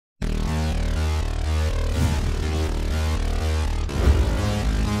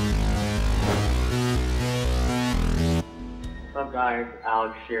up guys,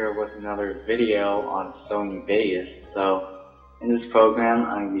 Alex here with another video on Sony Vegas. So in this program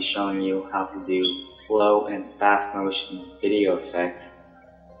I'm going to be showing you how to do slow and fast motion video effects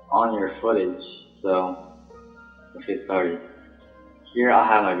on your footage. So let's get started. Here I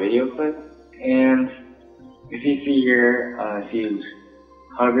have my video clip, and if you see here, if you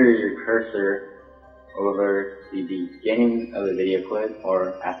hover your cursor over the beginning of the video clip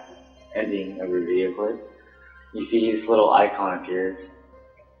or at the ending of your video clip, you see this little icon appears.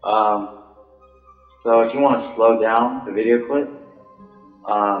 So if you want to slow down the video clip,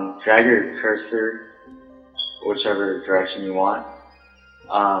 drag your cursor whichever direction you want,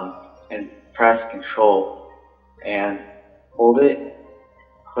 and press Control and hold it,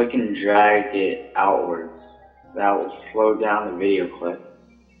 click and drag it outwards. That will slow down the video clip.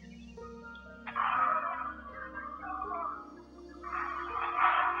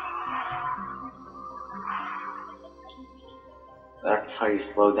 That's how you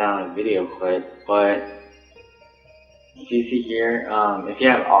slow down a video clip. But if you see here, if you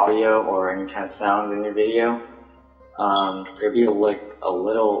have audio or any kind of sound in your video, there'll be a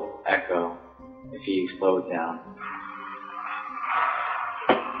little echo if you slow it down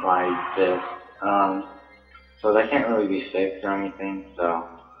like this. So that can't really be fixed or anything, so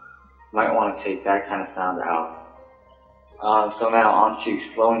you might want to take that kind of sound out. So now on to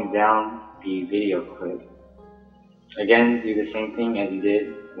slowing down the video clip. Again, do the same thing as you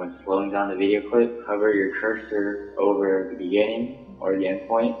did when slowing down the video clip. Hover your cursor over the beginning or the end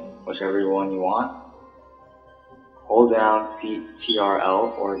point, whichever one you want. Hold down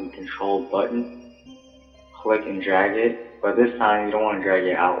Ctrl or the Control button. Click and drag it, but this time you don't want to drag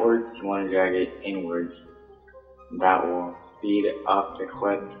it outwards, you want to drag it inwards. That will speed up the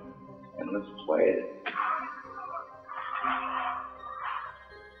clip, and let's play it.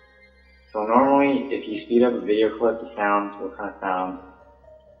 So normally, if you speed up a video clip, the sound will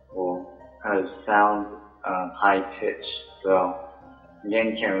kind of sound high pitch. So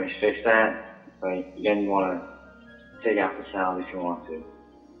again, you can't really fix that. But again, you want to take out the sound if you want to.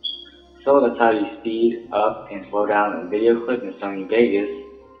 So that's how you speed up and slow down a video clip in Sony Vegas.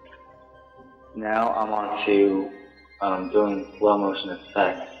 Now I'm on to doing slow motion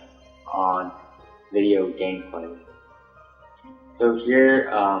effects on video gameplay. So here,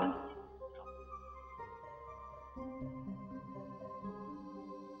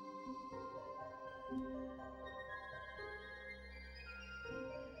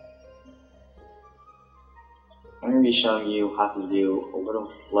 I'm going to be showing you how to do a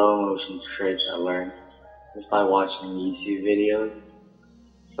little slow motion trick I learned just by watching YouTube videos.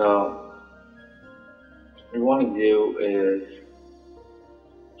 So what you want to do is,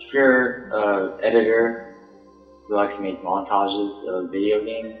 if you're an editor who likes to make montages of video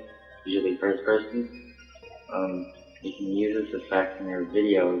games, usually first person, you can use this effect in your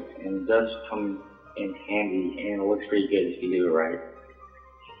videos, and it does come in handy, and it looks pretty good if you do it right.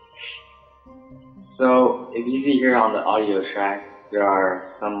 So if you see here on the audio track, there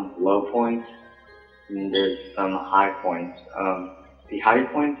are some low points and there's some high points. The high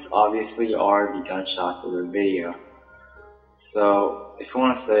points obviously are the gunshots of the video. So if you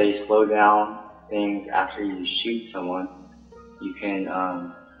want to say slow down things after you shoot someone, you can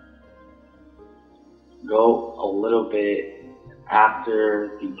go a little bit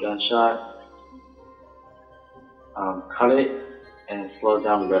after the gunshot, cut it, and slow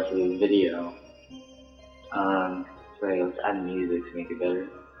down the rest of the video. So let's add music to make it better.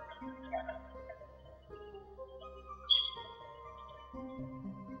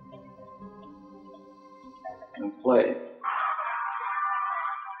 And play it.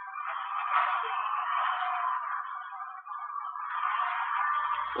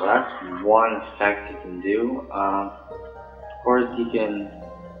 So that's one effect you can do. Of course, you can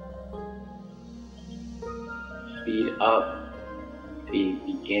speed up the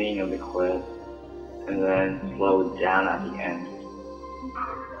beginning of the clip and then slow it down at the end.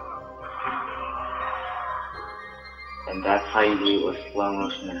 And that's how you do a slow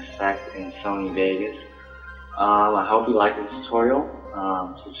motion effect in Sony Vegas. I hope you liked this tutorial.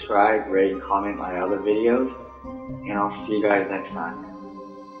 Subscribe, rate, and comment my other videos, and I'll see you guys next time.